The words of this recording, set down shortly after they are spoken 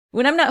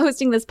When I'm not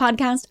hosting this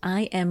podcast,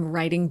 I am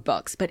writing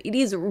books, but it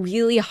is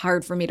really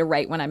hard for me to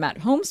write when I'm at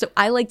home, so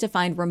I like to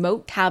find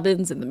remote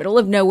cabins in the middle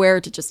of nowhere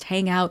to just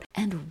hang out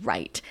and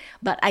write.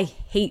 But I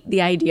hate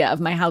the idea of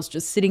my house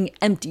just sitting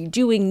empty,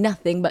 doing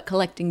nothing but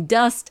collecting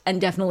dust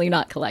and definitely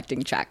not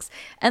collecting checks.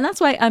 And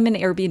that's why I'm an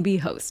Airbnb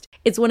host.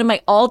 It's one of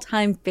my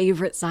all-time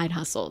favorite side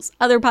hustles.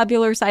 Other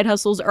popular side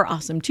hustles are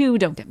awesome too,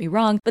 don't get me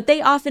wrong, but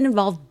they often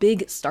involve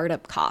big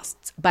startup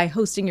costs. By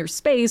hosting your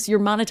space, you're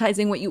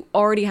monetizing what you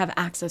already have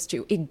access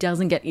to. It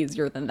doesn't get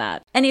easier than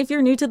that. And if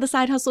you're new to the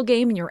side hustle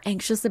game and you're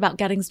anxious about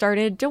getting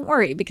started, don't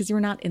worry, because you're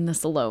not in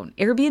this alone.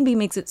 Airbnb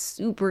makes it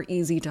super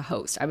easy to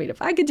host. I mean,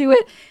 if I could do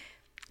it,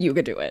 you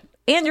could do it.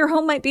 And your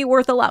home might be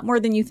worth a lot more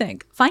than you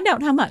think. Find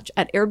out how much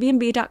at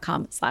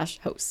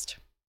airbnb.com/host.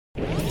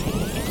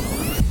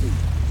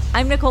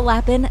 I'm Nicole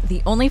Lappin,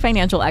 the only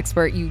financial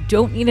expert you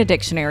don't need a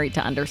dictionary to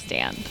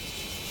understand.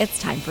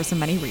 It's time for some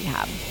money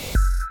rehab.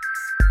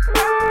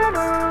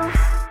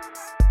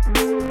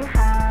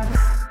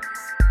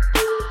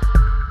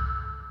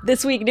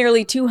 This week,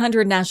 nearly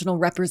 200 national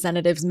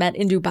representatives met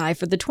in Dubai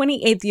for the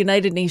 28th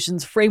United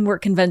Nations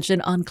Framework Convention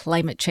on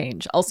Climate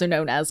Change, also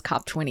known as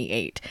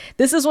COP28.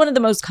 This is one of the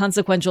most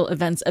consequential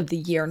events of the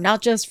year,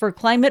 not just for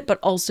climate, but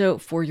also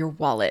for your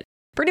wallet.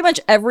 Pretty much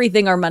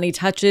everything our money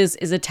touches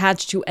is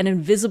attached to an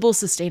invisible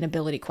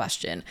sustainability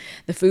question.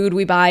 The food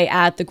we buy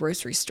at the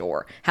grocery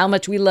store, how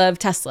much we love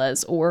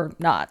Teslas or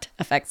not,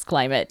 affects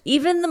climate.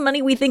 Even the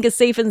money we think is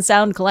safe and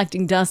sound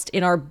collecting dust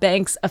in our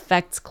banks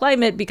affects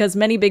climate because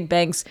many big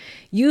banks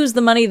use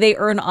the money they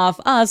earn off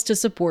us to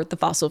support the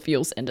fossil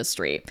fuels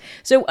industry.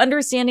 So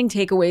understanding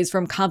takeaways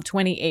from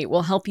COP28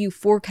 will help you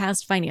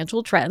forecast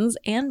financial trends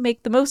and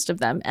make the most of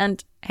them.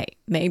 And hey,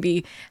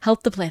 maybe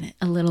help the planet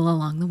a little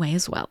along the way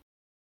as well.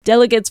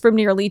 Delegates from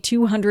nearly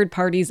 200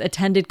 parties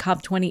attended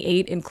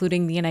COP28,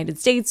 including the United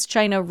States,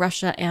 China,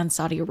 Russia, and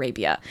Saudi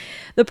Arabia.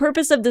 The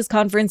purpose of this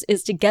conference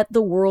is to get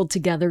the world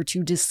together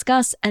to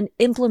discuss and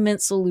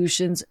implement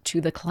solutions to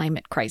the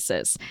climate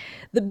crisis.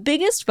 The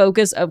biggest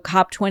focus of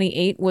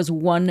COP28 was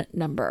one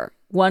number: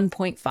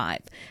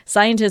 1.5.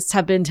 Scientists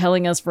have been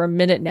telling us for a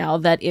minute now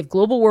that if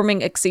global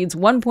warming exceeds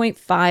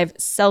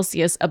 1.5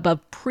 Celsius above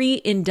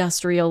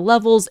pre-industrial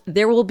levels,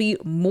 there will be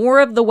more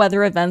of the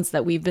weather events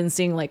that we've been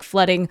seeing, like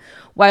flooding,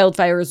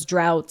 wildfires,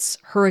 droughts,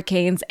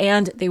 hurricanes,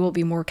 and they will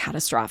be more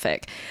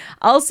catastrophic.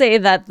 I'll say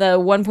that the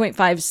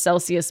 1.5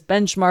 Celsius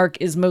benchmark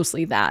is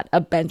mostly that, a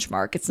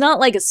benchmark. It's not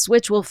like a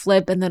switch will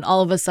flip and then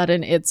all of a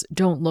sudden it's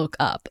don't look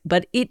up,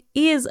 but it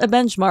is a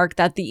benchmark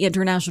that the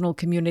international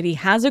community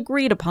has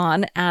agreed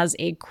upon as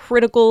a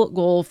critical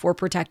goal for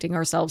protecting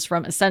ourselves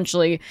from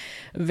essentially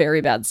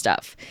very bad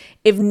stuff.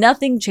 If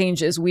nothing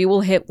changes, we will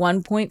hit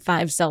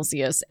 1.5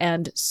 Celsius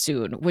and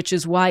soon, which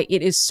is why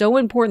it is so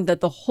important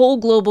that the whole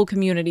global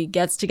community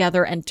gets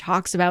together and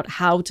talks about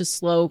how to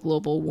slow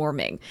global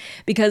warming,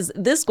 because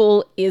this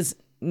goal is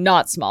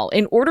not small.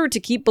 In order to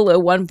keep below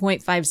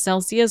 1.5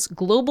 Celsius,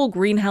 global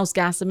greenhouse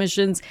gas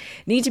emissions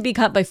need to be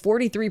cut by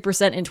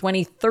 43% in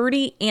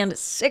 2030 and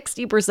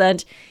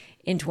 60%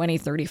 in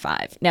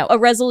 2035. Now, a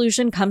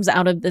resolution comes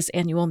out of this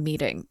annual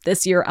meeting.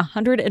 This year,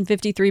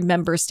 153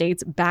 member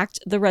states backed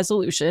the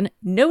resolution.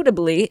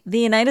 Notably, the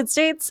United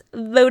States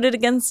voted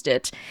against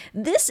it.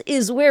 This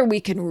is where we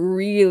can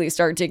really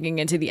start digging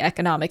into the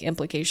economic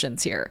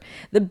implications here.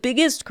 The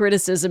biggest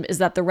criticism is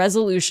that the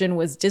resolution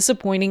was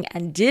disappointing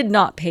and did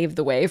not pave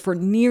the way for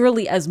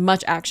nearly as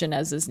much action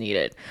as is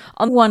needed.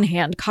 On one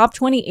hand,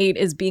 COP28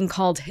 is being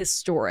called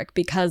historic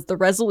because the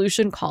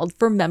resolution called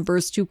for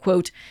members to,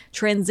 quote,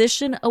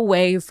 transition away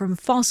from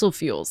fossil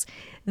fuels.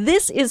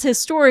 This is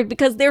historic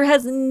because there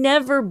has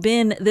never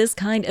been this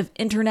kind of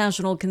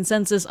international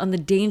consensus on the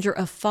danger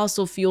of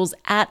fossil fuels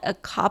at a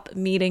COP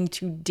meeting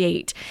to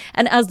date.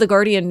 And as The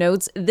Guardian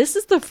notes, this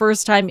is the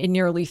first time in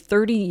nearly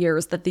 30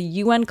 years that the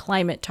UN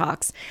climate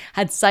talks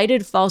had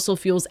cited fossil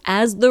fuels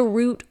as the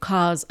root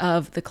cause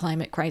of the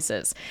climate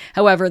crisis.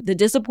 However, the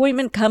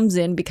disappointment comes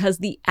in because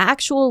the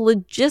actual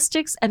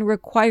logistics and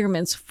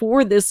requirements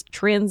for this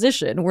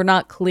transition were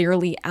not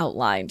clearly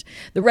outlined.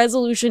 The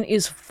resolution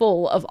is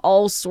full of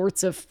all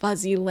sorts of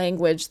fuzzy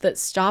language that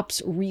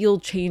stops real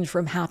change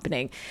from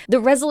happening.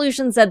 The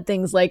resolution said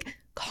things like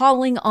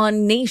calling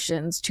on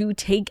nations to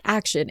take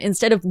action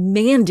instead of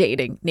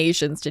mandating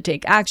nations to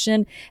take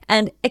action,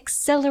 and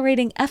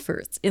accelerating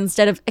efforts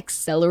instead of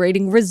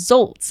accelerating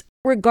results.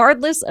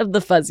 Regardless of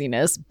the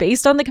fuzziness,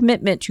 based on the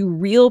commitment to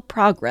real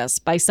progress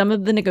by some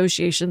of the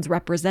negotiations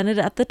represented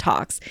at the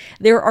talks,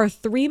 there are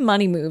 3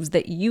 money moves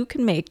that you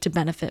can make to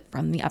benefit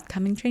from the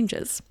upcoming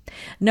changes.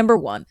 Number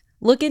 1.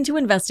 Look into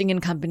investing in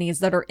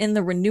companies that are in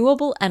the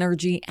renewable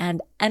energy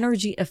and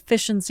energy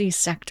efficiency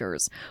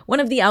sectors. One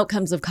of the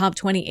outcomes of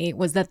COP28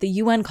 was that the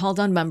UN called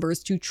on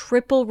members to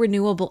triple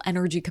renewable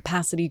energy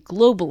capacity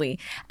globally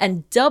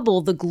and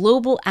double the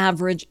global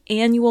average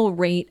annual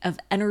rate of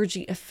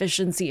energy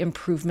efficiency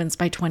improvements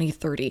by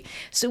 2030.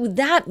 So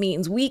that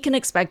means we can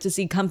expect to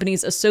see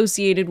companies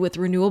associated with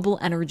renewable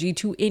energy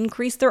to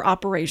increase their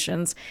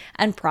operations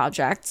and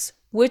projects,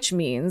 which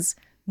means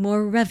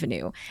more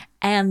revenue.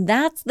 And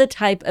that's the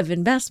type of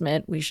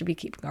investment we should be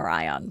keeping our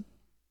eye on.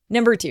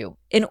 Number 2,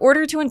 in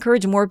order to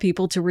encourage more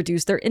people to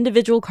reduce their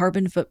individual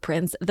carbon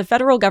footprints, the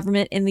federal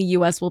government in the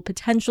U.S. will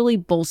potentially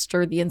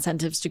bolster the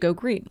incentives to go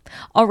green.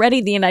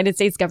 Already, the United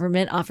States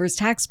government offers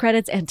tax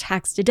credits and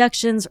tax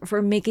deductions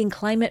for making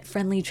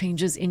climate-friendly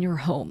changes in your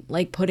home,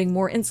 like putting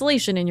more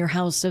insulation in your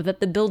house so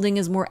that the building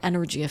is more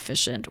energy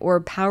efficient,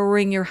 or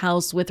powering your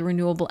house with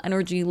renewable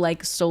energy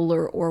like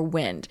solar or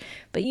wind.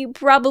 But you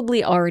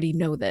probably already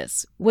know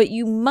this. What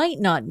you might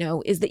not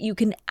know is that you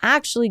can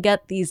actually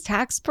get these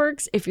tax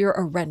perks if you're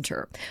a renter.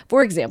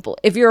 For example,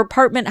 if your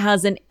apartment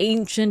has an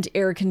ancient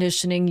air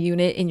conditioning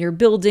unit in your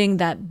building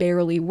that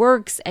barely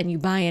works and you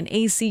buy an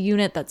AC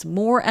unit that's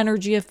more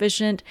energy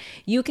efficient,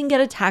 you can get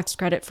a tax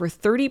credit for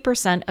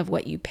 30% of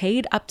what you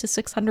paid, up to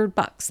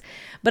 $600.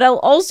 But I'll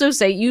also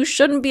say you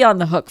shouldn't be on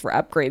the hook for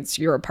upgrades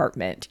to your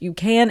apartment. You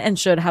can and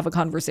should have a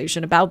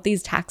conversation about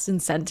these tax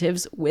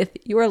incentives with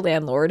your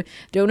landlord.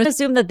 Don't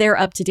assume that they're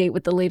up to date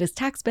with the latest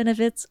tax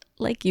benefits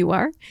like you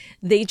are.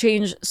 They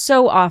change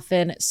so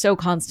often, so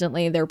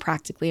constantly, they're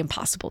practically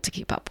impossible to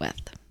keep up with.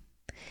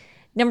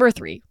 Number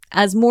 3,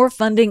 as more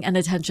funding and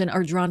attention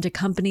are drawn to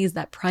companies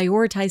that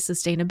prioritize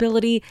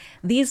sustainability,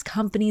 these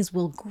companies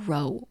will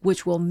grow,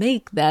 which will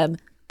make them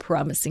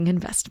promising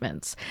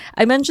investments.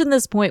 I mentioned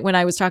this point when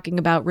I was talking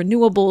about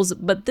renewables,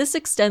 but this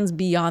extends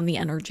beyond the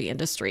energy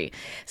industry.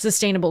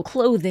 Sustainable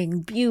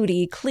clothing,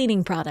 beauty,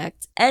 cleaning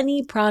products,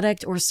 any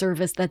product or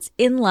service that's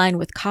in line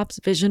with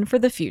COP's vision for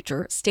the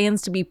future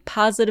stands to be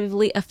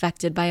positively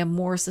affected by a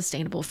more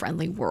sustainable,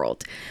 friendly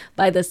world.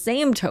 By the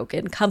same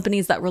token,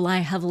 companies that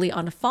rely heavily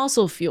on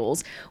fossil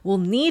fuels will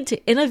need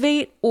to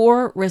innovate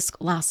or risk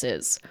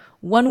losses.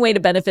 One way to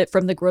benefit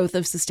from the growth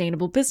of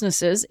sustainable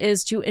businesses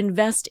is to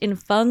invest in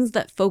funds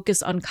that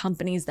focus on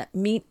companies that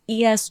meet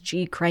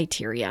ESG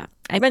criteria.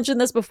 I mentioned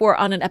this before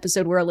on an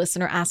episode where a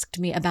listener asked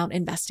me about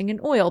investing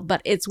in oil,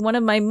 but it's one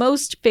of my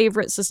most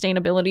favorite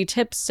sustainability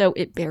tips, so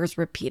it bears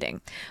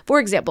repeating. For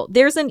example,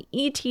 there's an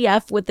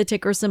ETF with the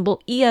ticker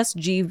symbol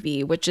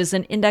ESGV, which is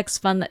an index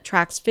fund that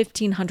tracks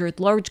 1,500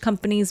 large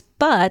companies,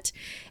 but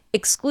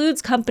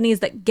excludes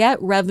companies that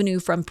get revenue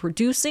from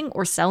producing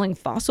or selling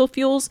fossil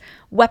fuels,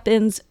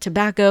 weapons,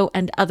 tobacco,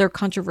 and other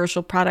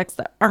controversial products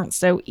that aren't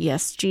so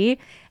ESG.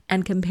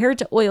 And compared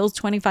to oil's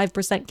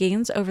 25%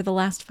 gains over the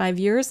last 5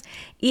 years,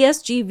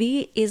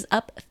 ESGV is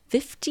up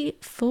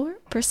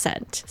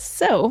 54%.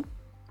 So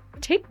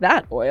take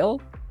that,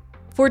 oil.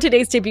 For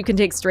today's tip, you can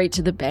take straight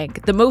to the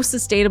bank. The most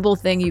sustainable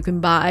thing you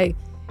can buy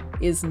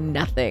is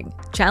nothing.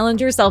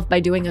 Challenge yourself by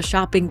doing a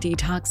shopping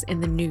detox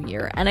in the new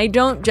year. And I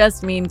don't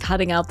just mean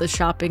cutting out the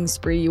shopping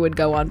spree you would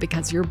go on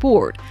because you're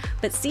bored,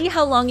 but see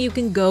how long you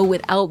can go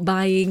without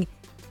buying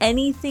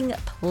anything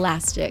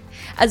plastic.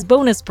 As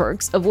bonus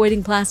perks,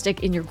 avoiding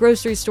plastic in your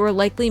grocery store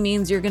likely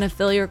means you're going to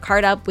fill your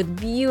cart up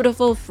with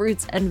beautiful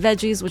fruits and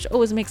veggies, which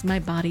always makes my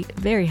body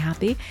very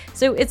happy.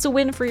 So it's a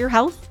win for your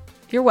health,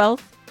 your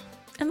wealth,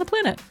 and the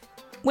planet.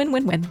 Win,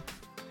 win, win.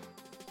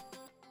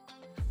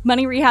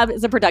 Money Rehab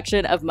is a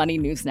production of Money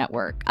News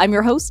Network. I'm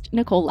your host,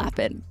 Nicole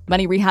Lappin.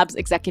 Money Rehab's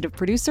executive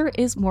producer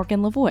is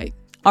Morgan Lavoie.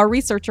 Our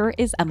researcher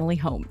is Emily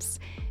Holmes.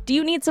 Do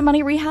you need some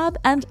money rehab?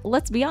 And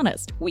let's be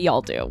honest, we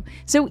all do.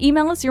 So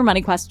email us your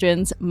money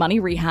questions,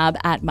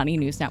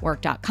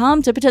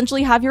 moneyrehab@moneynewsnetwork.com, to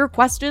potentially have your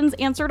questions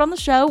answered on the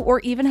show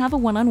or even have a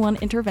one-on-one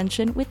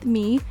intervention with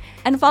me.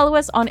 And follow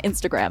us on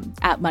Instagram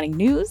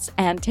 @moneynews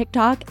and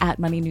TikTok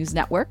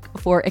 @moneynewsnetwork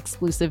for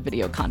exclusive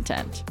video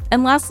content.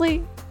 And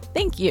lastly,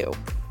 thank you.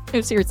 No,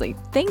 seriously,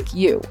 thank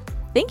you.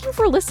 Thank you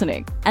for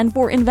listening and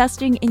for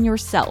investing in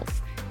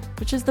yourself,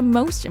 which is the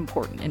most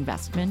important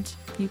investment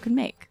you can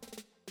make.